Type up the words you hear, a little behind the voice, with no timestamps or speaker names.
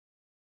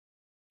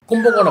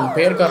கும்பகோணம்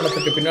பெயர்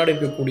காரணத்துக்கு பின்னாடி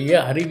இருக்கக்கூடிய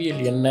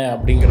அறிவியல் என்ன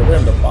அப்படிங்கிறது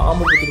அந்த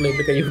பாம்பு குத்துக்குள்ள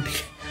எப்படி கைவிட்டு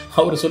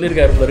அவர்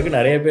சொல்லியிருக்காரு பிறகு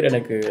நிறைய பேர்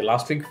எனக்கு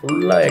லாஸ்ட் வீக்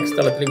ஃபுல்லாக எக்ஸ்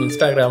தளத்துலையும்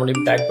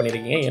இன்ஸ்டாகிராம்லையும் டேக்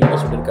பண்ணியிருக்கீங்க. என்ன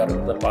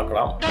சொல்லியிருக்காருன்றதை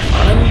பார்க்கலாம்.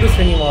 அனந்த்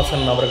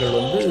ஸ்ரீனிவாசன் அவர்கள்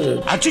வந்து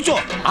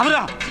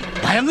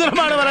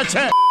பயங்கரமான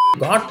வளர்ச்சி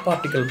காட்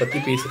பார்ட்டிகல் பற்றி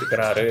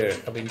பேசியிருக்கிறாரு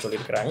அப்படின்னு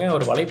சொல்லியிருக்கிறாங்க.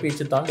 அவர்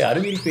வலைப்பேச்சு தாண்டி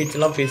அறிவியல்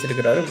பேச்செல்லாம்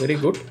பேசியிருக்கிறாரு. Very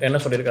good. என்ன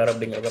சொல்லியிருக்காரு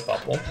அப்படிங்கிறத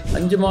பார்ப்போம்.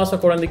 5 மாத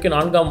குழந்தைக்கு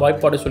 4ஆம்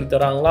வாய்ப்பாடு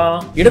சொல்லித்தராங்களாம்.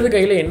 இடது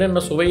கையில்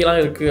என்னென்ன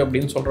சுவையெல்லாம் இருக்குது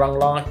அப்படின்னு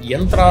சொல்கிறாங்களாம்.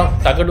 யந்திரா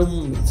தகடும்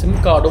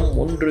சிம் கார்டும்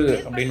ஒன்று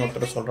அப்படின்னு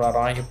ஒருத்தர்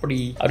சொல்கிறாராம். எப்படி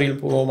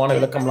அறிவியல் பூர்வமான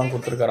விளக்கம்லாம்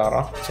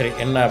கொடுத்துருக்காராம். சரி,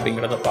 என்ன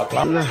அப்படிங்கிறத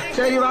பார்க்கலாம்.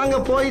 சரி, வாங்க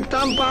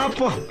போய்தான்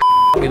பார்ப்போம்.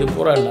 இது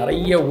பூரா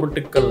நிறைய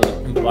உருட்டுக்கள்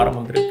இந்த வாரம்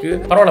வந்திருக்கு.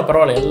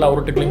 பரவாயில்ல, எல்லா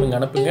உருட்டுக்களையும் இங்கே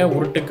அனுப்புங்க.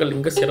 உருட்டுக்கள்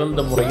இங்கே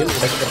சிறந்த முறையில்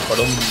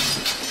உடைக்கப்படும்.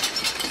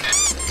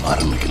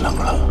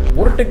 ஆரம்பிக்கலாங்களா?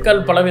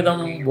 உருட்டுக்கள்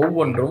பலவிதம்,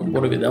 ஒவ்வொன்றும்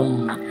ஒரு விதம்.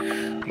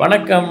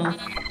 வணக்கம்,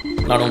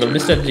 நான் உங்கள்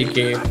Mr.GK.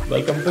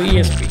 Welcome to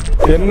ESP.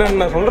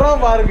 என்னென்ன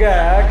சொல்கிறோம் பாருங்க.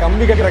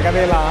 கம்பி கட்டுற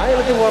கதையெல்லாம்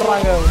எழுத்து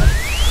போடுறாங்க.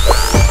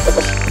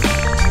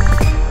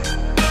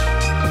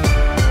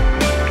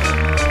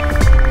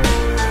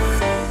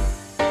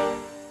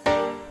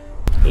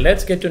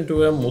 Let's get into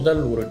a முதல்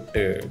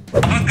உருட்டு.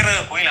 நவகிரக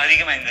கோயில்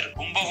அதிகமா எங்க இருக்கு?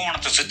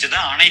 கும்பகோணத்தை சுற்றி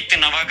தான் அனைத்து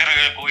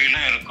நவகிரக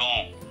கோயிலும்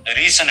இருக்கும்.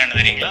 ரீசன் என்ன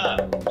தெரியுங்களா?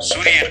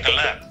 சூரியன்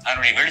இருக்குல்ல,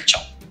 அதனுடைய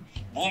வெளிச்சம்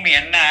பூமி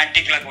என்ன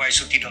ஆன்டி கிளாக் வாய்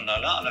சுத்திட்டு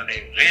வந்தாலும் அதனுடைய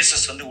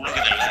ரேசஸ் வந்து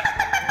உழுகுதில்ல.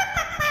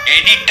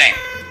 Any time,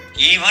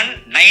 even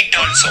night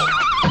also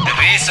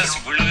races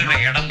விழுகிற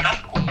இடம்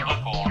தான்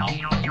கும்பகோணம்.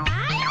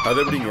 அது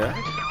எப்படிங்க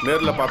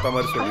நேர்ல பார்த்த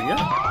மாதிரி சொல்றீங்க?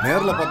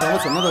 நேர்ல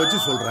பார்த்தாம சொன்னதை வச்சு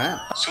சொல்றேன்.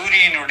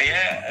 சூரியனுடைய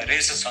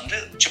ரேசஸ் வந்து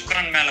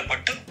சுக்கிரன் மேல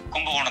பட்டு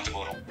கும்பகோணத்துக்கு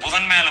வரும்,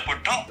 புதன் மேல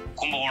பட்டும்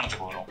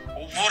கும்பகோணத்துக்கு வரும்.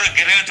 ஒவ்வொரு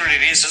கிரகத்துடைய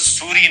ரேசஸ்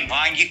சூரியன்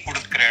வாங்கி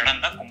கொடுக்கிற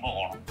இடம் தான்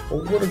கும்பகோணம்.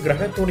 ஒவ்வொரு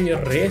கிரகத்துடைய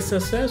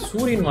ரேசஸை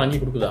சூரியன் வாங்கி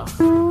கொடுக்குதா?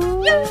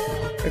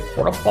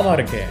 குழப்பமா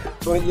இருக்கே.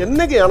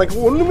 என்னங்க எனக்கு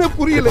ஒண்ணுமே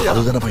புரியல.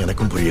 அதுதானப்பா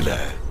எனக்கும் புரியல.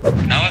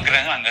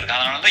 நவகிரகம் அங்க இருக்கு.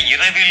 அதனாலதான்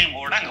இரவில்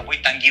கூட அங்க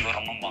போய் தங்கி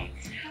வரணும்.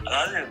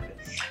 அதாவது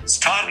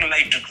ஸ்டார்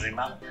லைட்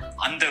இருக்குதுன்னா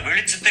அந்த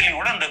வெளிச்சத்திலையும்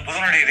கூட அந்த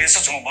புதனுடைய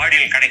ரேசஸ் உங்க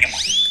பாடியில் கிடைக்குமா?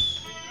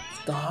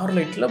 ஸ்டார்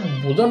லைட்ல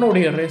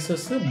புதனுடைய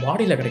ரேசஸ்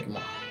பாடியில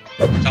கிடைக்குமா?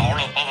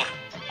 அவ்வளவு பவர்.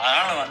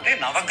 அதனால வந்து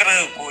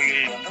நவகிரக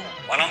கோயில் வந்து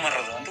வலம்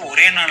வர்றது வந்து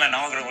ஒரே நாள்ல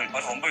நவகிரக கோயில்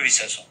பார்த்து ரொம்ப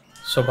விசேஷம்.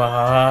 சோபா,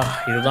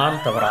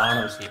 இதுதான் தவறான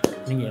விஷயம்.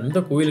 நீங்க எந்த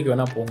கோயிலுக்கு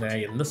வேணா போங்க,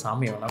 எந்த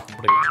சாமியை வேணா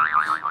கும்பிடுங்க,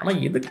 ஆனா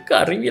எதுக்கு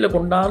அறிவியலை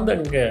கொண்டாந்து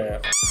அங்க,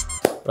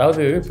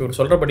 அதாவது இப்போ இவர்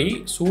சொல்றபடி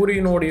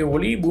சூரியனுடைய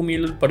ஒளி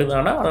பூமியில்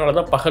படுதானா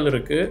அதனாலதான் பகல்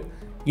இருக்கு.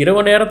 இரவு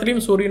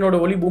நேரத்துலையும் சூரியனோட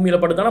ஒளி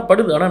பூமியில் படுதானா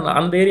படுது. ஆனால்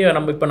அந்த ஏரியா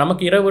நம்ம இப்போ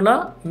நமக்கு இரவுனா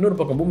இன்னொரு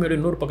பக்கம், பூமியோட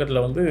இன்னொரு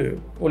பக்கத்தில் வந்து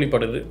ஒளி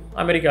படுது.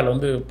 அமெரிக்காவில்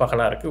வந்து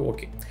பகலாக இருக்குது.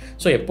 ஓகே,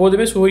 ஸோ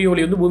எப்போதுமே சூரிய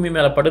ஒளி வந்து பூமி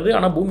மேலே படுது.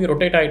 ஆனால் பூமி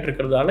ரொட்டேட் ஆகிட்டு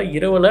இருக்கிறதால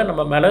இரவில்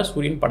நம்ம மேலே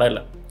சூரியன்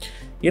படலை.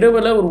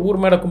 இரவில் ஒரு ஊர்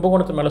மேலே,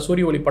 கும்பகோணத்து மேலே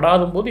சூரிய ஒளி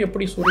படாதும் போது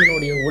எப்படி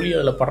சூரியனுடைய ஒளி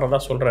அதில் படுறதா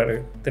சொல்கிறாரு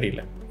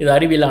தெரியல. இது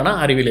அறிவியலானா?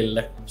 அறிவியல்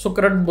இல்லை.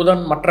 சுக்கிரன்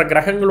புதன் மற்ற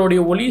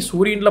கிரகங்களுடைய ஒளி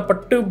சூரியனில்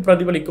பட்டு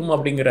பிரதிபலிக்கும்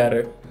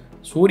அப்படிங்கிறாரு.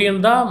 சூரியன்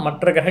தான்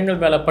மற்ற கிரகங்கள்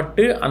மேலே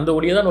பட்டு அந்த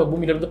ஒளியை தான் நம்ம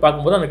பூமியிலேருந்து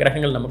பார்க்கும்போது அந்த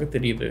கிரகங்கள் நமக்கு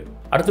தெரியுது.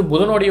 அடுத்து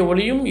புதனுடைய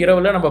ஒளியும்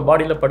இரவில் நம்ம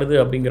பாடியில் படுது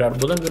அப்படிங்கிறார்.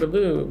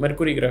 புதன்கிறது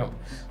மெர்க்குரி கிரகம்.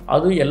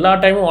 அது எல்லா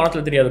டைமும்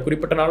வானத்தில் தெரியாது,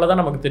 குறிப்பிட்ட நாளில்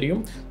தான் நமக்கு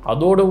தெரியும்.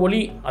 அதோட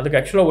ஒளி, அதுக்கு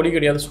ஆக்சுவலாக ஒளி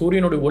கிடையாது,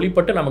 சூரியனுடைய ஒளி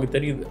பட்டு நமக்கு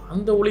தெரியுது.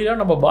 அந்த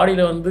ஒளிலாம் நம்ம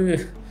பாடியில் வந்து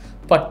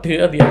பட்டு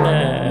அது என்ன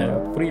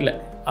புரியல.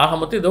 ஆக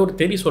மொத்தம் ஏதோ ஒரு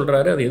தெரி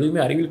சொல்கிறாரு. அது எதுவுமே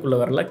அறிவியலுக்குள்ளே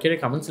வரல. கீழே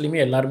கமெண்ட்ஸ்லையுமே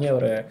எல்லாருமே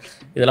அவரை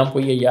இதெல்லாம்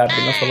பொய் ஐயா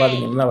அப்படின்லாம்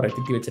சொல்லாதீங்கன்னு அவரை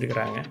திட்டி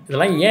வச்சிருக்கிறாங்க.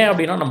 இதெல்லாம் ஏன்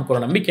அப்படின்னா நமக்கு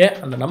ஒரு நம்பிக்கை,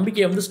 அந்த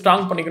நம்பிக்கையை வந்து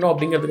ஸ்ட்ராங் பண்ணிக்கணும்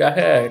அப்படிங்கிறதுக்காக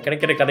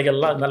கிடைக்கிற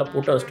கதைகள்லாம் அது மேலே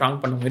போட்டு அதை ஸ்ட்ராங்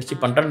பண்ண முயற்சி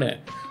பண்ணுறேன்னு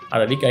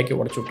அதை வீக் ஆக்கி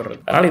உடச்சி விட்டுறது.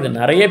 அதனால் இது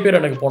நிறைய பேர்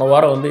எனக்கு போன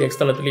வாரம் வந்து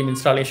எக்ஸ் தளத்துலேயும்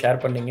இன்ஸ்டாலையும்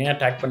ஷேர் பண்ணிங்க,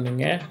 டேக்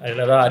பண்ணிங்க.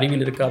 அதில் ஏதாவது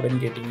அறிவியல் இருக்கா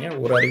அப்படின்னு கேட்டிங்க.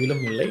 ஒரு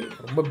அறிவியலும் இல்லை.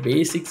 ரொம்ப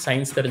பேசிக்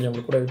சயின்ஸ்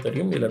தெரிஞ்சவங்களுக்கு கூட இது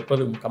தெரியும். இதில்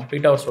இருப்பது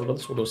கம்ப்ளீட்டாக அவர்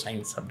சொல்கிறது சூடோ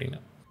சயின்ஸ் அப்படின்னு.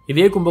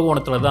 இதே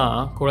கும்பகோணத்தில் தான்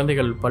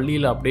குழந்தைகள்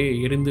பள்ளியில் அப்படியே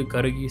எரிந்து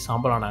கருகி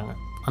சாம்பலானாங்க.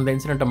 அந்த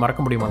இன்சிடெண்ட்டை மறக்க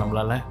முடியுமா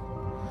நம்மளால்?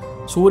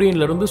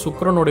 சூரியன்லேருந்து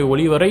சுக்கிரனுடைய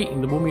ஒளி வரை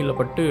இந்த பூமியில்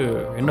பட்டு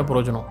என்ன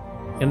பிரயோஜனம்?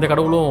 எந்த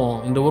கடவுளும்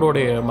இந்த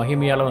ஊரோடைய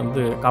மகிமையால்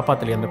வந்து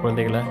காப்பாற்றலையே அந்த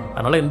குழந்தைகளை.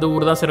 அதனால் இந்த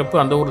ஊர் தான் சிறப்பு,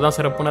 அந்த ஊர் தான்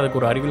சிறப்புன்னு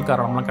அதுக்கு ஒரு அறிவியல்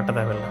காரணம்லாம் கட்ட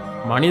தேவையில்லை.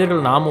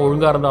 மனிதர்கள் நாம்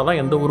ஒழுங்காக இருந்தால்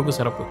தான் எந்த ஊருக்கு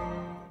சிறப்பு.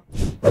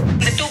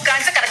 இந்த 2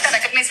 கார்ட்ஸ் கரெக்டாக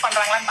ரெகக்னைஸ்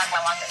பண்ணுறாங்களான்னு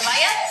பார்க்கலாம் வாங்க.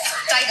 Lion,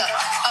 tiger.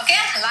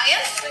 Okay,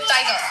 lion,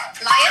 tiger.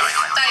 Lion,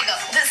 tiger.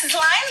 This is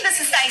lion, this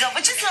is tiger.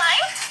 Which is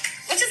lion?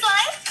 Which is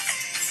lion?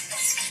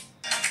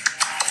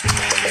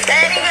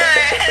 Very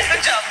good.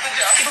 Good job, good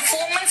job. இப்போ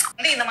performance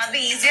வந்து இந்த மாதிரி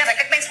ஈஸியா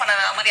ரெகக்னைஸ் பண்ண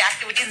மாதிரி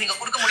ஆக்டிவிட்டீஸ் நீங்க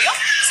கொடுக்க முடியும்.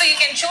 So you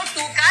can show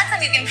 2 cards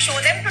and you can show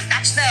them to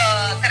touch the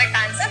correct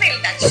answer. They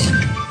will touch.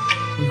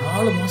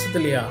 4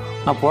 மாசத்துலயா?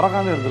 நான்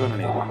பிறக்காம இருந்துருவேன்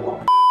நினைக்கிறேன்.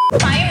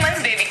 5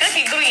 months பேபிக்கு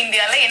ஹிப்ரூ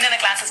இந்தியால என்னென்ன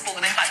கிளாसेस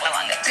போகுதுன்னு பார்க்கலாம்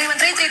வாங்க.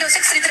 313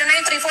 326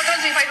 339 342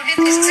 353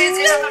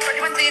 363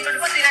 321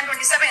 324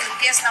 327.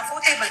 Yes, now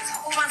 4 tables.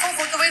 414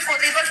 428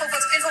 431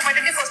 416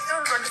 420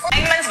 424.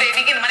 5 months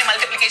பேபிக்கு இந்த மாதிரி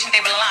மல்டிப்ளிகேஷன்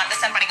டேபிள் எல்லாம்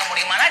அண்டர்ஸ்டாண்ட் பண்ணிக்க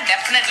முடியுமானா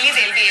definitely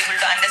they will be able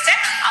to understand.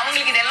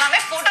 அவங்களுக்கு இது எல்லாமே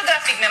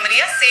photographic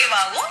memory-யா சேவ்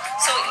ஆகும்.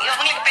 So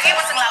அவங்களுக்கு பெரிய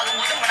பசங்களா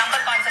ஆகும்போது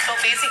நம்பர்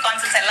கான்செப்ட் பேசிக்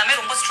கான்செப்ட்ஸ் எல்லாமே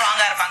ரொம்ப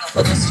ஸ்ட்ராங்கா இருப்பாங்க.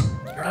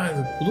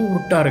 இது புது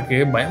மைன்யூட்டாக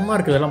இருக்குது, பயமாக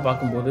இருக்குது இதெல்லாம்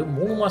பார்க்கும்போது.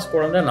 3 மாத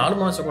குழந்தை, 4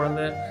 மாத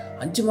குழந்தை,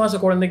 5 மாத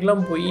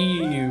குழந்தைக்கெல்லாம் போய்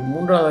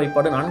 3வது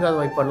வாய்ப்பாடு 4வது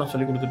வாய்ப்பாடுலாம்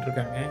சொல்லி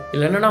கொடுத்துட்ருக்காங்க.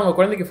 இதில் என்னென்னா அவங்க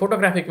குழந்தைக்கு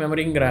ஃபோட்டோகிராஃபிக்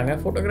மெமரிங்கிறாங்க.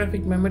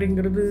 ஃபோட்டோகிராஃபிக்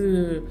மெமரிங்கிறது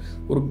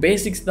ஒரு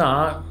பேசிக்ஸ்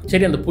தான்.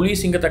 சரி, அந்த புலி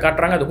சிங்கத்தை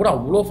காட்டுறாங்க, அது கூட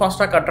அவ்வளோ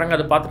ஃபாஸ்ட்டாக காட்டுறாங்க,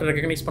 அதை பார்த்துட்டு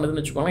ரெக்கக்னைஸ்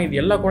பண்ணுதுன்னு வச்சுக்கோங்க. இது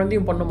எல்லா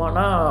குழந்தையும்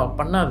பண்ணுமானா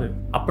பண்ணாது.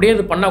 அப்படியே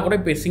அது பண்ணால் கூட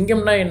இப்போ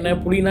சிங்கம்னா என்ன,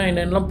 புலினா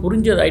என்னென்னலாம்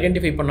புரிஞ்சு அதை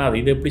ஐடென்டிஃபை பண்ணாது.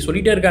 இது இப்படி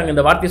சொல்லிட்டே இருக்காங்க,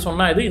 இந்த வார்த்தையை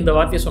சொன்னால் இது, இந்த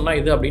வார்த்தையை சொன்னால்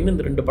இது அப்படின்னு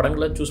இந்த 2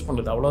 படங்களை சூஸ்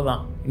பண்ணுறது,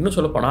 அவ்வளோதான். இன்னும்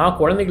சொல்லப்போனால்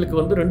குழந்தைங்களுக்கு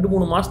வந்து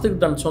 2-3 மாதத்துக்கு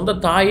தன் சொந்த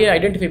தாயே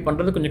ஐடென்டிஃபை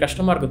பண்ணுறது கொஞ்சம்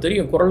கஷ்டமாக இருக்கும்.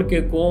 தெரியும், குரல்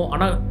கேட்கும்,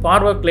 ஆனால்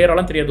பார்வை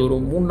கிளியராலாம் தெரியாது. ஒரு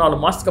 3-4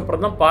 மாதத்துக்கு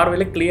அப்புறம் தான்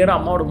பார்வையில் கிளியராக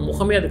அம்மாவோட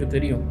முகமே அதுக்கு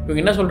தெரியும். இவங்க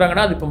என்ன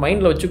சொல்கிறாங்கன்னா, அது இப்போ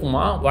மைண்டில்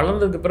வச்சுக்குமா,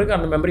 வளர்ந்ததுக்கு பிறகு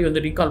அந்த மெமரி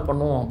வந்து ரீகால்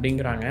பண்ணும்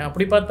அப்படிங்கிறாங்க.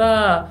 அப்படி பார்த்தா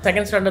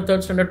 2nd ஸ்டாண்டர்ட்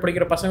 3rd ஸ்டாண்டர்ட்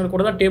படிக்கிற பசங்களுக்கு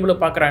கூட தான் டேபிளை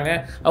பார்க்குறாங்க,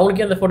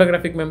 அவங்களுக்கே அந்த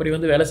ஃபோட்டோகிராஃபிக் மெமரி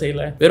வந்து வேலை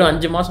செய்யலை. வெறும்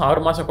 5 மாதம்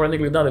 6 மாதம்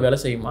குழந்தைங்களுக்கு தான் அது வேலை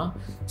செய்யுமா?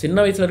 சின்ன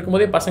வயசில்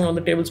இருக்கும்போதே பசங்க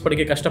வந்து டேபிள்ஸ்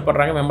படிக்க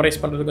கஷ்டப்படுறாங்க,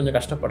 மெமரைஸ் பண்ணுறது கொஞ்சம்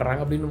கஷ்டப்படுறாங்க.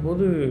 அப்படின்னும்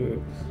போது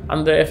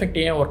அந்த எஃபெக்ட்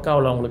ஏன் ஒர்க்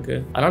ஆகல அவங்களுக்கு?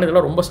 அதனால்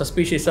இதெல்லாம் ரொம்ப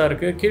சஸ்பீஷியஸாக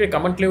இருக்குது. கீழே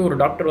கமெண்ட்லேயே ஒரு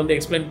டாக்டர் வந்து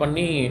எக்ஸ்பிளைன்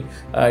பண்ணி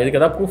இதுக்கு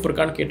ஏதாவது ப்ரூஃப்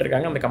இருக்கான்னு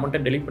கேட்டிருக்காங்க. அந்த கமெண்ட்டை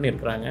டெலிட்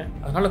பண்ணியிருக்கிறாங்க.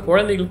 அதனால்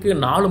குழந்தைகளுக்கு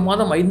 4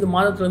 மாதம் 5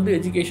 மாதத்துலேருந்து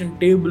எஜுகேஷன்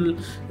டேபிள்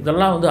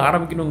இதெல்லாம் வந்து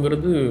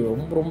ஆரம்பிக்கணுங்கிறது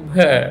ரொம்ப ரொம்ப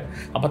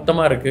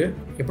அபத்தமாக இருக்குது.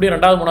 எப்படி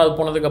 2வது 3வது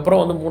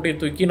போனதுக்கப்புறம் வந்து மூட்டையை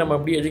தூக்கி நம்ம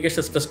எப்படி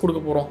எஜுகேஷன் ஸ்ட்ரெஸ்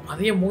கொடுக்க போகிறோம்,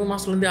 அதையே 3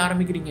 மாதத்துலேருந்தே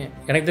ஆரம்பிக்கிறீங்க.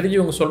 எனக்கு தெரிஞ்சு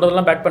இவங்க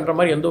சொல்கிறதெல்லாம் பேக் பண்ணுற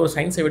மாதிரி எந்த ஒரு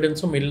சயின்ஸ்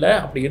எவிடன்ஸும் இல்லை.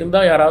 அப்படி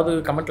இருந்தால் யாராவது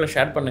கமெண்ட்டில்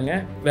ஷேர்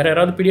பண்ணுங்கள். வேறு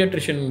யாராவது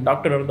பீடியாட்ரிஷியன்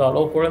டாக்டர்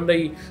இருந்தாலோ, குழந்தை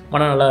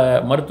மனநல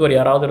மருத்துவர்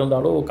யாராவது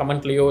இருந்தாலோ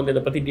கமெண்ட்லேயோ இல்லை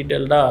இதை பற்றி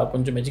டீட்டெயில்டாக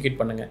கொஞ்சம் எஜுகேட்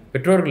பண்ணுங்கள்.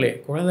 பெற்றோர்களே,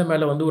 குழந்தை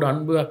மேலே வந்து ஒரு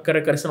அன்பு,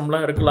 அக்கறை,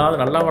 கரிசனம்லாம் இருக்கலாம்,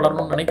 அது நல்லா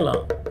வளரணும்னு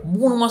நினைக்கலாம்.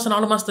 3 மாதம்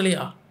 4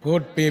 மாதத்துலையா?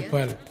 Good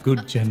people,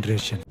 good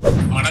generation.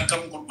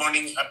 வணக்கம், good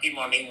morning, happy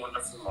morning,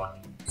 wonderful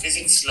morning.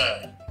 ஃபிசிக்ஸில்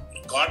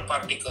காட்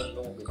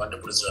பார்ட்டிகல்னு ஒன்று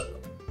கண்டுபிடிச்சாங்க.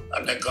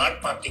 அந்த காட்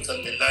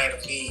பார்ட்டிகல் எல்லா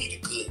இடத்துலையும்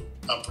இருக்குது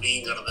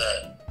அப்படிங்கிறத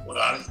ஒரு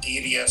ஆள்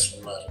தியரியாக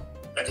சொன்னார்.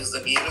 That is the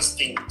nearest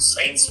thing.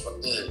 Science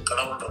வந்து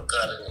கடவுள்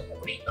இருக்காரு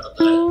அப்படிங்கிறத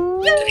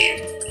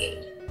தெரியறதுக்கு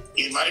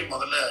இது மாதிரி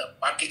முதல்ல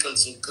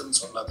பார்ட்டிகல்ஸ் இருக்குன்னு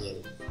சொன்னது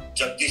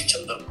ஜகதீஷ்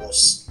சந்திர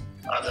போஸ்.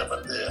 அதை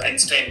வந்து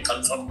ஐன்ஸ்டைன்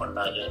கன்ஃபார்ம்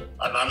பண்ணாரு.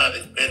 அதனால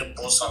அதுக்கு பேர்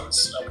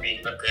போசான்ஸ்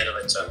அப்படிங்கிற பேரை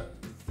வச்சாங்க.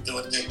 இது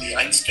வந்து தி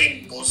ஐன்ஸ்டைன்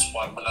போஸ்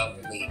ஃபார்முலா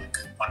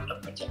இருக்கு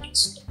குவாண்டம்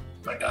மெக்கானிக்ஸ்ல.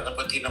 பட் அதை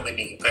பத்தி நம்ம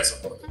இன்னைக்கு பேச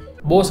போறது.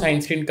 போஸ்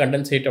ஐன்ஸ்டைன்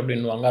கண்டென்சேட்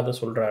அப்படின்வாங்க, அதை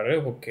சொல்றாரு.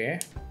 ஓகே.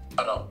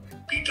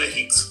 பீட்டர்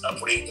ஹிக்ஸ்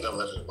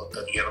அப்படிங்கிறவர்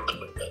ஒருத்தர் இறந்து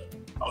போயிட்டார்.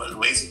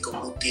 அவருக்கு வயசுக்கு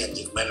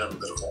 105க்கு மேல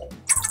இருந்திருக்கும்.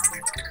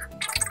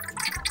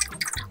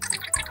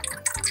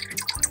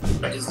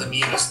 That is the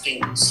nearest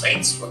thing.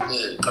 Science வந்து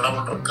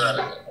கடவுள்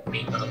இருக்காரு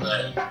அப்படிங்கிறத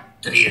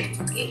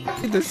தெரியறதுக்கு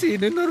இந்த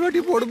சீன் இன்னொரு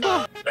வாட்டி போடுமா.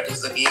 That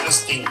is the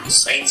nearest thing.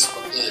 Science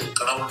வந்து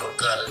கடவுள்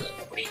இருக்காரு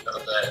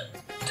அப்படிங்கிறத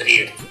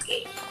தெரியறதுக்கு.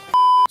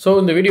 ஸோ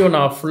இந்த வீடியோ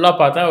நான் ஃபுல்லாக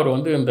பார்த்தேன். அவர்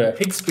வந்து இந்த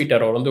ஹிக்ஸ்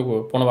பீட்டர், அவர் வந்து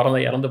போன வாரம்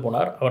தான் இறந்து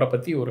போனார். அவரை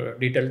பற்றி ஒரு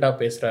டீட்டெயில்டாக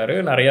பேசுகிறாரு,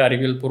 நிறைய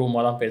அறிவியல்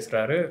பூர்வமாக தான்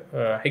பேசுகிறாரு.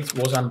 ஹிக்ஸ்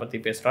போசான் பற்றி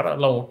பேசுகிறாரு,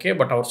 அதெல்லாம் ஓகே.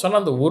 பட் அவர்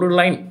சொன்ன அந்த ஒரு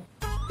லைன்,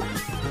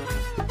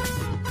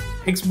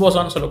 ஹிக்ஸ்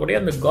போசான்னு சொல்லக்கூடிய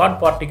அந்த காட்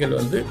பார்ட்டிகல்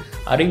வந்து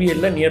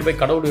அறிவியலில் நியர்பை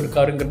கடவுள்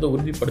இருக்காருங்கிறத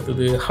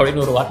உறுதிப்படுத்துது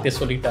அப்படின்னு ஒரு வார்த்தையை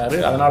சொல்லிட்டாரு.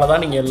 அதனால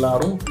தான் நீங்கள்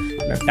எல்லாரும்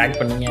டேக்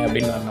பண்ணீங்க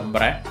அப்படின்னு நான்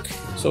நம்புகிறேன்.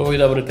 ஸோ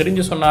இதை அவர்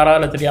தெரிஞ்சு சொன்னாரா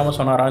இல்லை தெரியாமல்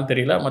சொன்னாரான்னு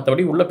தெரியல.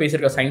 மற்றபடி உள்ளே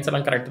பேசியிருக்க சயின்ஸ்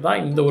எல்லாம் கரெக்டு தான்.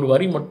 இந்த ஒரு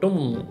வரி மட்டும்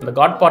இந்த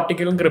காட்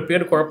பார்ட்டிகல்ங்கிற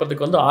பேர்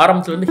குழப்பத்துக்கு வந்து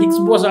ஆரம்பத்துலேருந்து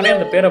ஹிக்ஸ் போசானே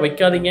அந்த பேரை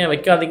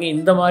வைக்காதீங்க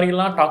இந்த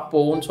மாதிரிலாம் டாக்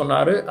போகும்னு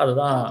சொன்னார்.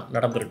 அதுதான்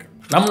நடந்திருக்கு.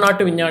 நம்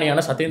நாட்டு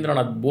விஞ்ஞானியான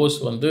சத்யேந்திரநாத் போஸ்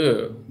வந்து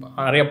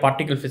நிறைய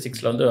பார்ட்டிகல்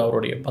ஃபிசிக்ஸில் வந்து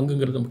அவருடைய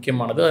பங்குங்கிறது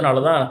முக்கியமானது.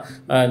 அதனால தான்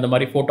இந்த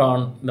மாதிரி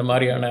ஃபோட்டான், இந்த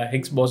மாதிரியான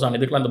ஹிக்ஸ் போசான்,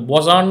 இதுக்கெல்லாம் அந்த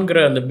போசான்கிற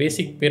அந்த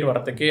பேசிக் பேர்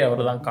வரத்துக்கே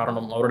அவர் தான்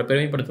காரணம். அவரோட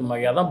பெருமைப்படுத்தும்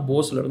வகையாக தான்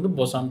போஸ்லேருந்து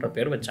போசான்ற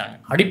பேர் வச்சாங்க.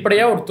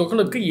 அடிப்படையாக ஒரு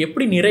துகளுக்கு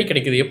எப்படி நிறை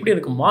கிடைக்குது, எப்படி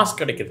அதுக்கு மாஸ்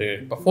கிடைக்குது.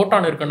 இப்போ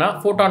ஃபோட்டான் இருக்குன்னா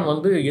ஃபோட்டான்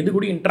வந்து எது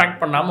கூட இன்ட்ராக்ட்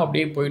பண்ணாமல்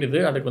அப்படியே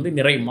போயிடுது, அதுக்கு வந்து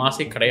நிறை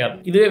மாஸே கிடையாது.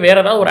 இதுவே வேற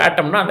ஏதாவது ஒரு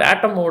ஆட்டம்னா அந்த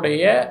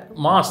ஆட்டமோடைய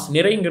மாஸ்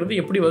நிறைங்கிறது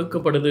எப்படி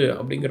வகுக்கப்படுது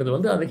அப்படிங்கிறது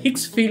வந்து அது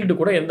ஹிக்ஸ் ஃபீல்டு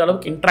கூட எந்த அளவுக்கு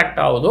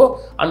இன்ட்ராக்ட் ஆகுதோ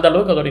அந்த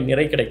அளவுக்கு அதோட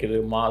நிறை கிடைக்குது,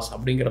 மாஸ்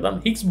அப்படிங்கிறது தான்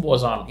ஹிக்ஸ்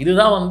போசான்.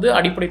 இதுதான் வந்து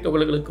அடிப்படை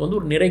துகள்களுக்கு வந்து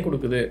ஒரு நிறை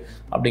கொடுக்குது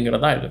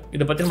அப்படிங்கிறது தான் இது.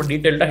 இதை பற்றி நம்ம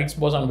டீட்டெயில்டாக ஹிக்ஸ்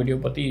போசான் வீடியோ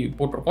பற்றி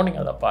போட்டிருக்கோம்,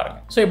 நீங்கள் அதை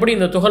பாருங்கள். ஸோ எப்படி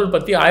இந்த துகள்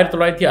பற்றி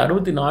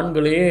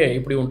 1964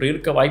 இப்படி ஒன்று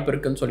இருக்க வாய்ப்பு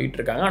இருக்குன்னு சொல்லிட்டு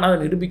இருக்காங்க. ஆனால் அதை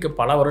நிரூபிக்க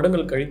பல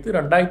வருடங்கள் கழித்து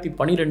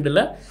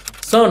 2012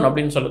 CERN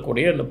அப்படின்னு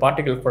சொல்லக்கூடிய இந்த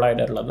பார்ட்டிகல்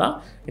கொலைடரில் தான்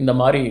இந்த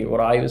மாதிரி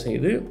ஒரு ஆய்வு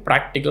செய்து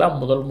ப்ராக்டிக்கலாக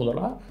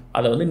முதலாக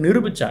அதை வந்து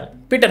நிரூபித்தாங்க.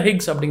 பீட்டர்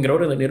ஹிக்ஸ்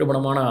அப்படிங்கிறவர் இந்த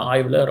நிரூபணமான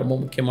ஆய்வில் ரொம்ப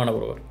முக்கியமான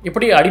ஒருவர்.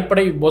 இப்படி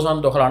அடிப்படை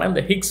போசான் துகளான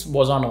இந்த ஹிக்ஸ்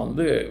போசானை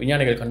வந்து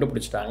விஞ்ஞானிகள்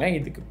கண்டுபிடிச்சிட்டாங்க.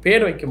 இதுக்கு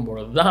பேர்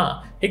வைக்கும்பொழுது தான்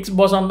ஹிக்ஸ்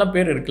போசான் தான்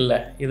பேர் இருக்குல்ல,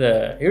 இதை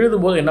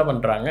எழுதும்போது என்ன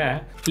பண்ணுறாங்க,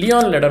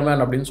 லியான்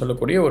லெடர்மேன் அப்படின்னு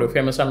சொல்லக்கூடிய ஒரு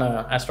ஃபேமஸான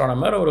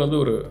ஆஸ்ட்ரானமர், அவர் வந்து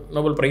ஒரு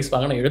நோபல் பிரைஸ்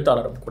வாங்கின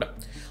எழுத்தாளரும் கூட.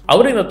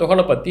 அவர் இந்த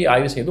துகளை பற்றி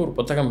ஆய்வு செய்து ஒரு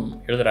புத்தகம்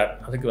எழுதுகிறார்.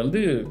 அதுக்கு வந்து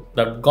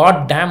த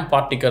காட் டேம்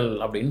பார்ட்டிக்கல்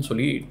அப்படின்னு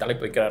சொல்லி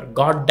தலைப்பு வைக்கிறார்.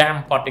 காட் டேம்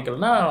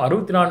பார்ட்டிக்கல்னா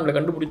 64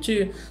 கண்டுபிடிச்சி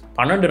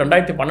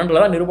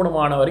 2012 தான்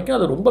நிரூபணமான வரைக்கும்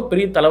அது ரொம்ப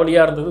பெரிய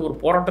தலைவலியாக இருந்தது. ஒரு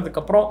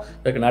போராட்டத்துக்கு அப்புறம்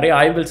அதுக்கு நிறைய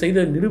ஆய்வுகள்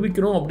செய்து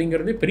நிரூபிக்கணும்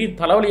அப்படிங்கிறது பெரிய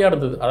தலைவலியாக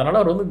இருந்தது. அதனால்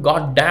அவர் வந்து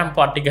காட் டேம்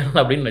பார்ட்டிக்கல்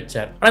அப்படின்னு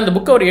வச்சார். ஆனால் இந்த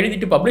புக்கை அவர்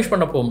எழுதிட்டு பப்ளிஷ்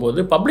பண்ண போகும்போது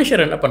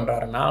பப்ளிஷர் என்ன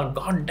பண்ணுறாருன்னா,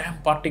 காட் டேம்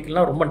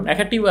பார்ட்டிக்கல்னால் ரொம்ப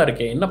நெகட்டிவாக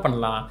இருக்கே, என்ன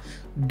பண்ணலாம்,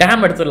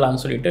 டேம்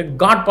எடுத்துடலாம்னு சொல்லிட்டு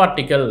காட்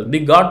பார்ட்டிக்கல், தி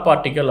காட்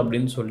பார்ட்டிக்கல்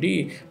அப்படின்னு சொல்லி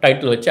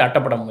டைட்டில் வச்சு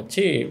அட்டப்படம்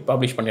வச்சு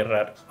பப்ளிஷ்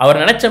பண்ணிடுறாரு. அவர்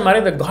நினைச்ச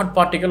மாதிரி இந்த காட்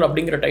பார்ட்டிக்கல்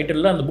அப்படிங்கிற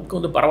டைட்டிலில் அந்த புக்கு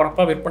வந்து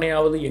பரபரப்பாக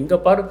விற்பனையாவது. எங்கே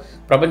பார்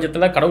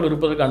பிரபஞ்சத்தில் கடவுள்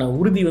இருப்பதற்கான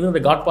உறுதி வந்து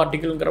இந்த காட்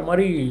பார்ட்டிக்கல்ங்கிற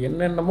மாதிரி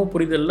என்னென்னமோ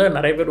புரிதலில்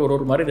நிறைய பேர்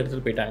ஒரு மாதிரி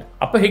எடுத்துகிட்டு போயிட்டாங்க.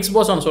 அப்போ ஹிக்ஸ்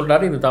போசான்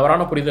சொல்கிறாரு, இது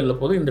தவறான புரிதலில்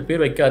போது இந்த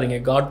பேர் வைக்காதீங்க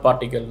காட்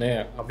பார்ட்டிக்கல்னு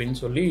அப்படின்னு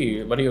சொல்லி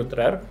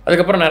வலியுறுத்துறாரு.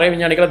 அதுக்கப்புறம் நிறைய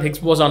விஞ்ஞானிகள் அது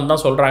ஹிக்ஸ் போசான்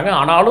தான் சொல்கிறாங்க.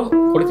 ஆனாலும்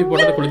கொளுத்தி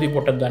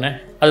போட்டது தானே.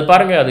 அது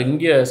பாருங்கள், அது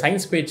இங்கே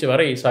சயின்ஸ் பேச்சு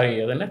வரை,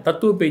 அது என்ன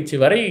தத்துவ பேச்சு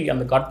வரை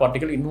அந்த காட்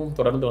பார்ட்டிக்கல் இன்னும்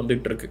தொடர்ந்து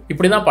வந்துட்டு இருக்கு.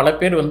 இப்படி தான் பல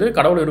பேர் வந்து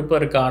கடவுள்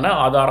இருப்பதற்கான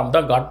ஆதாரம்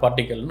தான் காட்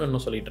பார்ட்டிக்கல்னு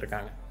இன்னும் சொல்லிட்டு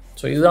இருக்காங்க.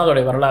 ஸோ இதுதான்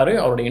அதோடைய வரலாறு.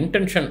 அவருடைய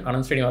இன்டென்ஷன்,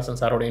 அனந்த் ஸ்ரீனிவாசன்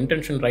சாரோட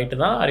இன்டென்ஷன் ரைட்டு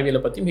தான்.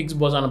 அறிவியலை பற்றியும் ஹிக்ஸ்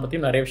போசானை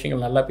பற்றியும் நிறைய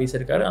விஷயங்கள் நல்லா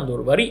பேசியிருக்காரு. அந்த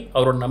ஒரு வரி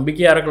அவரோட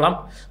நம்பிக்கையாக இருக்கலாம்,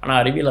 ஆனால்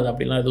அறிவியல் அது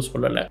அப்படிலாம் எதுவும்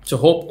சொல்லலை.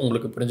 ஸோ ஹோப்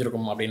உங்களுக்கு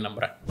புரிஞ்சிருக்கும் அப்படின்னு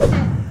நம்புகிறேன்.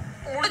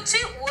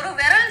 முடிச்சு ஒரு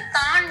விரல்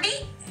தாண்டி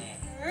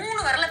 3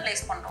 விரலை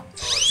பிளேஸ் பண்றோம்.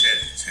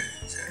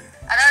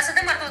 அதாவது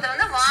சித்த மருத்துவத்துல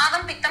வந்து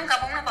வாதம், பித்தம்,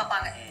 கபம்னு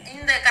பார்ப்பாங்க.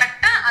 இந்த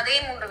கரெக்டா அதே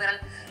 3 விரல்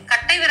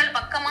கட்டை விரல்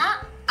பக்கமா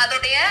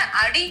அதோடைய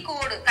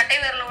அடிக்கோடு, கட்டை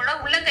விரலோட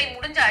உள்ளங்கை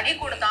முடிஞ்ச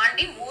அடிக்கோடு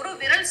தாண்டி ஒரு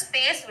விரல்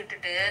ஸ்பேஸ்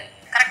விட்டுட்டு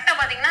கரெக்டா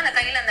பாத்தீங்கன்னா அந்த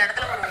கையில அந்த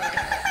இடத்துல ஒரு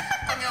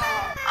கொஞ்சம்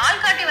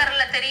ஆள்காட்டி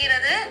விரல்ல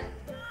தெரிகிறது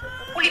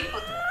புளிப்பு,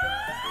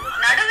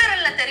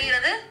 நடுவிரல்ல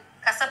தெரிகிறது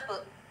கசப்பு,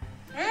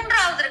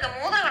 3வது இருக்க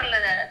மோதிர விரல்ல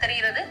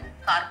தெரிகிறது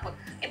கார்ப்பு.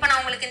 இப்ப நான்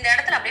உங்களுக்கு இந்த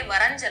இடத்துல அப்படியே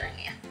வரைஞ்சிறேன்.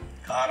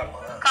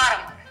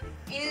 காரம்.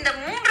 இந்த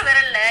 3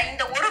 விரல்ல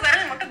இந்த ஒரு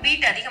விரல் மட்டும்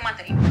பீட் அதிகமா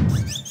தெரியும்.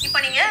 இப்ப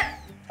நீங்க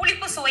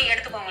புளிப்பு சுவை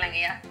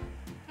எடுத்துக்கோங்களேங்கய்யா.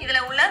 இதுல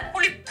உள்ள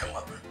புளிப்பு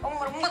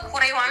ரொம்ப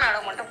குறைவான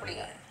அளவு மட்டும்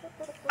புளிங்க.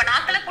 இப்ப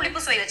நாக்குல புளிப்பு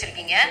சுவை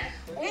வச்சிருக்கீங்க.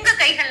 உங்க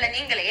கைகள்ல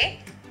நீங்களே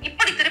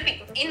இப்படி திருப்பி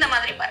இந்த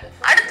மாதிரி பாருங்க.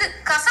 அடுத்து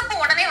கசப்பு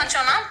உடனே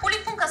வச்சோம்னா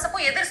புளிப்பும்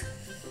கசப்பும் எதிர்.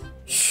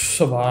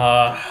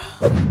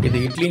 இது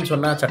இட்லின்னு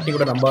சொன்னால் சட்னி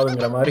கூட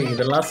நம்பாதுங்கிற மாதிரி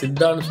இதெல்லாம்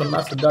சித்தான்னு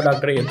சொன்னால் சித்தா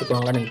டாக்டரை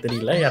ஏற்றுக்குவாங்கன்னு எனக்கு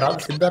தெரியல.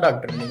 யாராவது சித்தா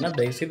டாக்டர் இருந்தீங்கன்னா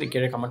தயவுசெய்து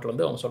கீழே கமெண்ட்டில்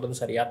வந்து அவங்க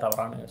சொல்கிறது சரியாக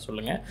தவறான்னு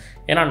சொல்லுங்கள்.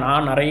 ஏன்னா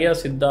நான் நிறைய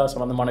சித்தா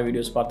சம்மந்தமான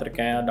வீடியோஸ்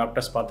பார்த்துருக்கேன்,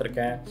 டாக்டர்ஸ்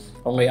பார்த்துருக்கேன்.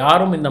 அவங்க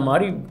யாரும் இந்த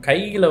மாதிரி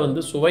கையில்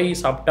வந்து சுவை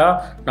சாப்பிட்டா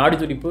நாடி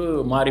துடிப்பு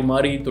மாறி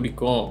மாறி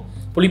துடிக்கும்,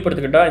 புளிப்பு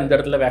எடுத்துக்கிட்டால் இந்த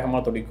இடத்துல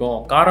வேகமாக துடிக்கும்,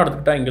 காரம்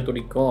எடுத்துக்கிட்டால் இங்கே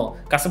துடிக்கும்,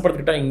 கசப்பு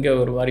எடுத்துக்கிட்டால் இங்கே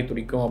ஒரு மாதிரி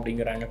துடிக்கும்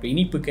அப்படிங்கிறாங்க. இப்போ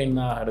இனிப்புக்கு என்ன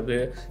ஆகுறது,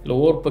 இல்லை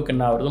ஓர்ப்புக்கு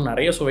என்ன ஆகுறது,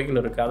 நிறைய சுவைகள்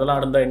இருக்குது. அதெல்லாம்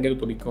இருந்தால் எங்கே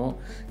துடிக்கும்?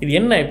 இது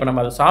என்ன? இப்போ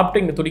நம்ம அதை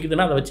சாப்பிட்டு இங்கே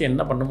துடிக்குதுன்னா அதை வச்சு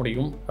என்ன பண்ண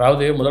முடியும்?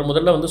 அதாவது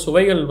முதல்ல வந்து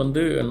சுவைகள்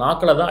வந்து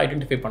நாக்கில் தான்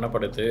ஐடென்டிஃபை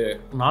பண்ணப்படுது.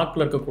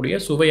 நாக்கில் இருக்கக்கூடிய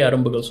சுவை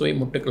அரும்புகள், சுவை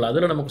முட்டுக்கள்,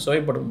 அதில் நமக்கு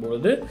சுவைப்படும்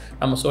பொழுது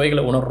நம்ம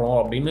சுவைகளை உணர்றோம்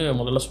அப்படின்னு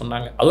முதல்ல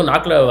சொன்னாங்க. அதுவும்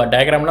நாக்கில்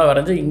டயக்ராம்லாம்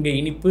வரைஞ்சி இங்கே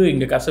இனிப்பு,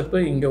 இங்கே கசப்பு,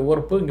 இங்கே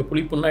ஓர்ப்பு, இங்கே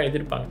புளிப்புன்னா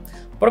எழுதியிருப்பாங்க.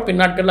 அப்புறம்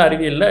பின்னாட்களில்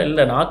அறிவியலில்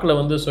இல்லை நாக்கில்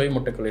வந்து சுவை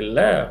முட்டுக்கள்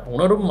இல்லை,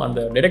 உணரும்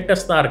அந்த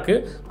டிரெக்டர்ஸ் தான்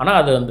இருக்குது. ஆனால்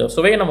அது அந்த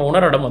சுவையை நம்ம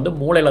உணர இடம் வந்து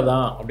மூளையில்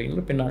தான்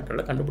அப்படின்னு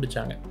பின்னாட்களில்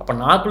கண்டுபிடிச்சாங்க. அப்போ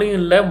நாக்குலையும்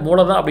இல்லை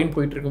மூளை தான் அப்படின்னு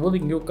போயிட்டு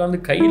இருக்கும்போது இங்கே உட்காந்து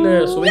கையில்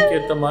சுவைக்கு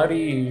ஏற்ற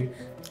மாதிரி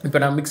இப்போ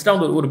நான்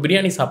மிக்ஸ்டாக ஒரு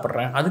பிரியாணி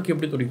சாப்பிட்றேன், அதுக்கு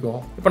எப்படி துடிக்கும்?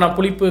 இப்போ நான்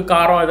புளிப்பு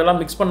காரம் இதெல்லாம்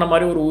மிக்ஸ் பண்ண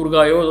மாதிரி ஒரு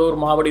ஊறுகாயோ ஏதோ ஒரு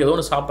மாவடி ஏதோ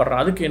ஒன்று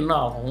சாப்பிட்றேன், அதுக்கு என்ன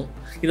ஆகும்?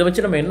 இதை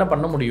வச்சு நம்ம என்ன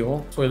பண்ண முடியும்?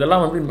 ஸோ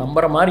இதெல்லாம் வந்து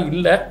நம்புற மாதிரி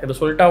இல்லை. இதை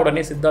சொல்லிட்டா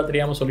உடனே சித்தா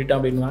தெரியாமல் சொல்லிட்டேன்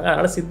அப்படின்வாங்க.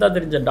 அதனால் சித்தா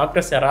தெரிஞ்ச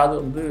டாக்டர்ஸ் யாராவது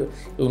வந்து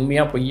இது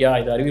உண்மையாக பொய்யா,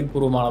 இது அறிவியல்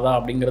பூர்வமானதா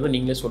அப்படிங்கிறத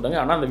நீங்களே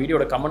சொல்லுங்கள். ஆனால் அந்த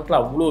வீடியோட கமெண்ட்டில்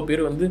அவ்வளோ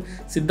பேர் வந்து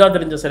சித்தா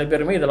தெரிஞ்ச சில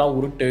பேருமே இதெல்லாம்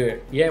உருட்டு,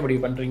 ஏன் இப்படி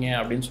பண்ணுறீங்க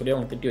அப்படின்னு சொல்லி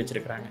அவங்க திட்டி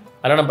வச்சிருக்கிறாங்க.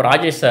 அதனால் நம்ம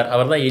ராஜேஷ் சார்,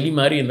 அவர் தான் எலி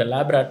மாதிரி இந்த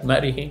லேப்ராட்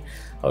மாதிரி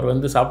அவர்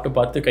வந்து சாப்பிட்டு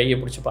பார்த்து கையை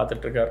பிடிச்சி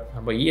பார்த்துட்ருக்கார்.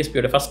 நம்ம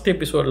இஎஸ்பியோட ஃபஸ்ட்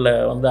எபிசோடில்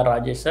வந்தார்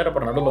ராஜேஷ் சார்,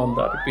 அப்புறம் நடுவில்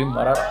வந்தார், இப்பயும்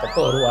வரார்,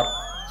 அப்போ வருவார்.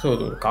 ஸோ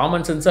இது ஒரு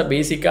காமன் சென்ஸாக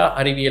பேசிக்காக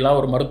அறிவியலாக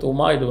ஒரு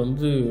மருத்துவமாக இது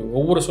வந்து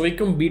ஒவ்வொரு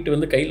சுவைக்கும் பீட்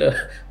வந்து கையில்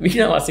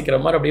வீணாக வாசிக்கிற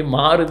மாதிரி அப்படியே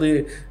மாறுது,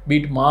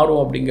 பீட்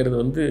மாறும் அப்படிங்கிறது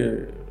வந்து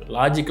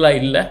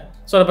லாஜிக்கலாக இல்லை.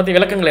 ஸோ அதை பற்றி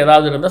விளக்கங்கள்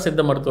ஏதாவது இருந்தால்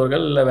சித்த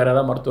மருத்துவர்கள் இல்லை வேறு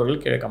ஏதாவது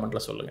மருத்துவர்கள் கீழே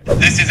கமெண்ட்டில் சொல்லுங்கள்.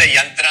 This is a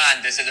yantra and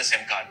this is a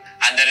SIM card.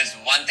 And there is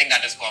one thing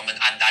that is common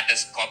and that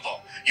is copper.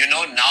 You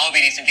know, now we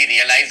recently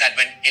realized that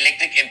when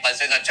electric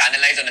impulses are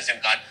channelized on a SIM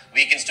card,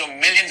 we can store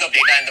millions of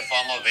data in the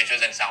form of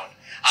visuals and sound.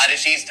 Our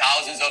rishis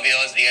thousands of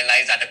years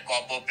realized that a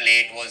copper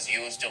plate was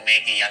used to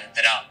make a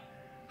yantra.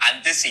 And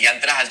this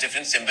yantra has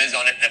different symbols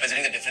on it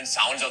representing the different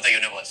sounds of the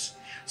universe.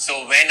 So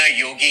when a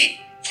yogi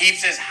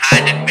keeps his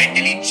hand and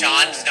mentally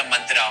chants the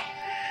mantra,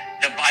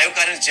 the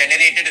biocurrents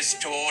generated is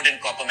stored in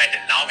copper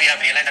metal. Now we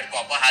have realized that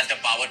copper has the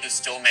power to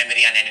store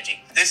memory and energy.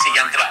 This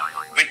yantra,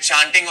 with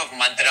chanting of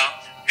mantra,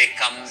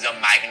 becomes a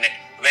magnet.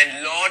 When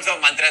loads of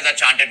mantras are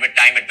chanted with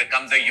time, it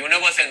becomes a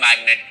universal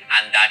magnet,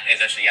 and that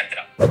is a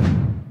yantra.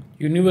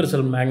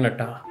 Universal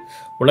மேக்னட்டா?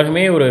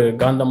 உலகமே ஒரு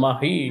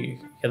காந்தமாகி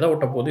எதை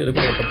ஒட்ட போகுது,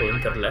 எதுக்கு ஒட்ட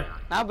போகுதுன்னு தெரியல.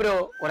 Bro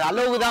ஒரு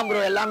அளவுக்கு தான்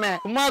ப்ரோ, எல்லாமே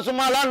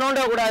சும்மாலாம்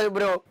நோண்ட கூடாது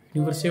ப்ரோ.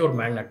 யூனிவர்ஸே ஒரு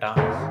மேக்னெட்டா?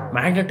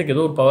 மேக்னெட்டுக்கு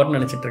ஏதோ ஒரு பவர்னு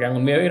நினச்சிட்டு இருக்காங்க.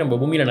 உண்மையாகவே நம்ம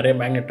பூமியில் நிறைய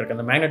மேக்னெட் இருக்குது.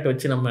 அந்த மேக்னெட்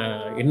வச்சு நம்ம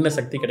என்ன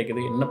சக்தி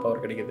கிடைக்குது, என்ன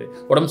பவர் கிடைக்குது?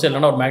 உடம்பு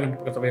சரியில்லைன்னா ஒரு மேக்னெட்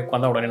பக்கத்தில் போய்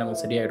உட்காந்தா உடனே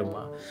நமக்கு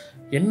சரியாயிடுமா?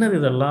 என்னது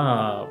இதெல்லாம்?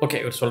 ஓகே,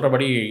 இவர்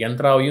சொல்கிறபடி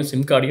யந்த்ராவையும்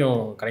சிம் கார்டையும்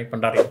கனெக்ட்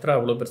பண்ணுறாரு. யந்த்ரா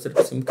அவ்வளோ பெருசு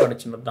இருக்குது, சிம் கார்டு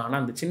சின்னது தான்.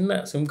 ஆனால் அந்த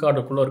சின்ன சிம்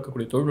கார்டுக்குள்ளே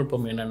இருக்கக்கூடிய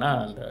தொழில்நுட்பம் என்னென்னா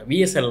அந்த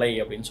VSLI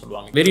அப்படின்னு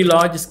சொல்லுவாங்க, very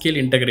large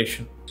scale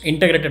integration,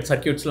 integrated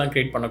சர்க்யூட்ஸ்லாம்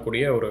create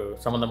பண்ணக்கூடிய ஒரு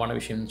சம்மந்தமான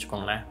விஷயம்னு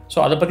வச்சுக்கோங்களேன். ஸோ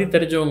அதை பற்றி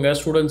தெரிஞ்சவங்க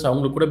ஸ்டூடெண்ட்ஸ்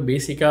அவங்களுக்கு கூட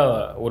பேசிக்காக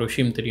ஒரு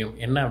விஷயம் தெரியும்.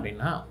 என்ன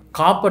அப்படின்னா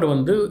காப்பர்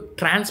வந்து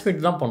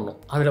டிரான்ஸ்மிட் தான் பண்ணும்.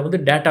 அதில் வந்து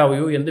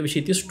டேட்டாவையோ எந்த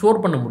விஷயத்தையும்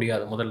ஸ்டோர் பண்ண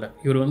முடியாது. முதல்ல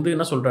இவர் வந்து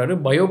என்ன சொல்கிறாரு,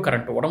 பயோ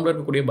கரண்ட், உடம்புல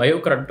இருக்கக்கூடிய பயோ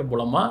கரண்ட்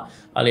மூலமாக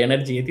அதில்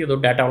எனர்ஜி ஏற்றி ஏதோ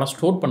டேட்டாவெலாம்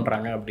ஸ்டோர்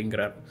பண்ணுறாங்க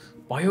அப்படிங்கிறாரு.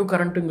 பயோ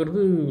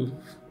கரண்ட்டுங்கிறது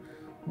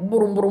ரொம்ப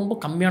ரொம்ப ரொம்ப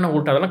கம்மியான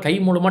வோல்ட், அதெல்லாம் கை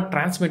மூலமாக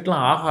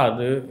டிரான்ஸ்மிட்லாம்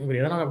ஆகாது. இவர்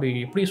எதனால் அப்படி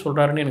எப்படி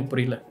சொல்கிறாருன்னு எனக்கு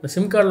புரியல. இந்த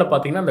சிம் கார்டில்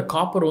பார்த்தீங்கன்னா அந்த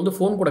காப்பர் வந்து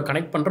ஃபோன் கூட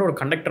கனெக்ட் பண்ணுற ஒரு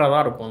கண்டக்டராக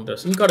தான் இருக்கும். இந்த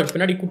சிம் கார்டுக்கு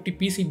பின்னாடி குட்டி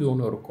பிசிபி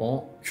ஒன்று இருக்கும்.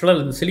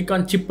 ஆக்சுவலாக இந்த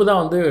சிலிக்கான் சிப்பு தான்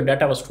வந்து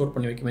டேட்டாவை ஸ்டோர்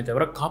பண்ணி வைக்குமே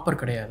தவிர காப்பர்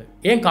கிடையாது.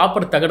 ஏன்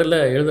காப்பர் தகடில்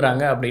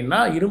எழுதுறாங்க அப்படின்னா,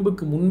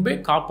 இரும்புக்கு முன்பே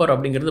காப்பர்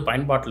அப்படிங்கிறது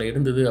பயன்பாட்டில்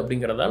இருந்தது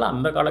அப்படிங்கிறதால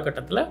அந்த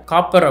காலகட்டத்தில்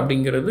காப்பர்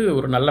அப்படிங்கிறது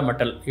ஒரு நல்ல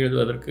மெட்டல்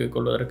எழுதுவதற்கு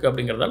கொள்வதற்கு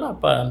அப்படிங்கிறதால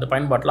அப்போ அந்த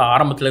பயன்பாட்டில்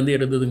ஆரம்பத்துலேருந்து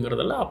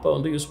இருந்ததுங்கிறதால அப்போ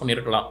வந்து யூஸ்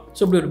பண்ணியிருக்கலாம்.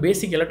 ஸோ இப்படி ஒரு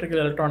பேசிக்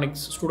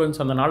எலக்ட்ரானிக்ஸ்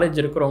ஸ்டூடெண்ட்ஸ் அந்த நாலேஜ்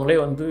இருக்கிறவங்களே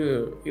வந்து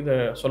இதை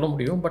சொல்ல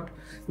முடியும். பட்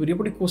இவர்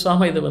எப்படி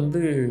கூசாமல் இதை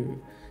வந்து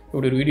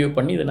இப்படி ஒரு வீடியோ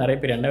பண்ணி இதை நிறைய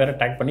பேர் என்ன வேறு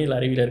டேக் பண்ணி இதில்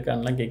அறிவியல்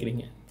இருக்கான்லாம்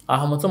கேட்குறீங்க.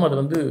 ஆக மொத்தம் அது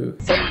வந்து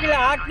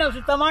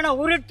சுத்தமான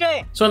உருட்டு.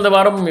 ஸோ இந்த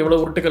வாரம் இவ்வளோ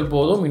உருட்டுகள்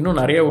போதும், இன்னும்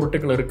நிறைய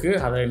உருட்டுகள் இருக்குது.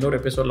 அதை இன்னொரு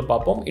எபிசோடில்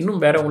பார்ப்போம். இன்னும்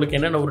வேறு உங்களுக்கு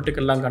என்னென்ன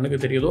உருட்டுக்கள்லாம் கண்ணுக்கு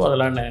தெரியுதோ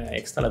அதெல்லாம் என்ன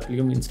எக்ஸ்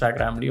தளத்துலையும்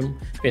இன்ஸ்டாகிராம்லையும்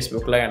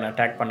ஃபேஸ்புக்கில் என்ன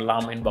டேக்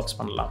பண்ணலாம், இன்பாக்ஸ்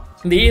பண்ணலாம்.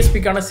 இந்த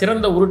ஏஎஸ்பிக்கான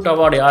சிறந்த உருட்டு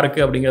அவார்டு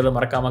யாருக்கு அப்படிங்கிறத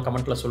மறக்காமல்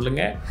கமெண்ட்டில்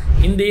சொல்லுங்கள்.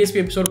 இந்த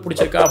ஏஎஸ்பி எபிசோட்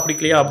பிடிச்சிருக்கா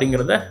பிடிக்கலையா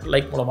அப்படிங்கிறத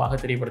லைக் மூலமாக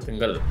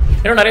தெரியப்படுத்துங்கள்.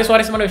 இன்னும் நிறைய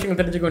சுவாரஸ்யமான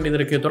விஷயங்கள் தெரிஞ்சுக்க வேண்டியது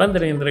இருக்குது.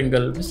 தொடர்ந்து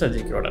இணைந்திருங்கள் மிஸ்டர்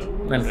ஜிகேவுடன்.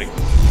 நன்றி.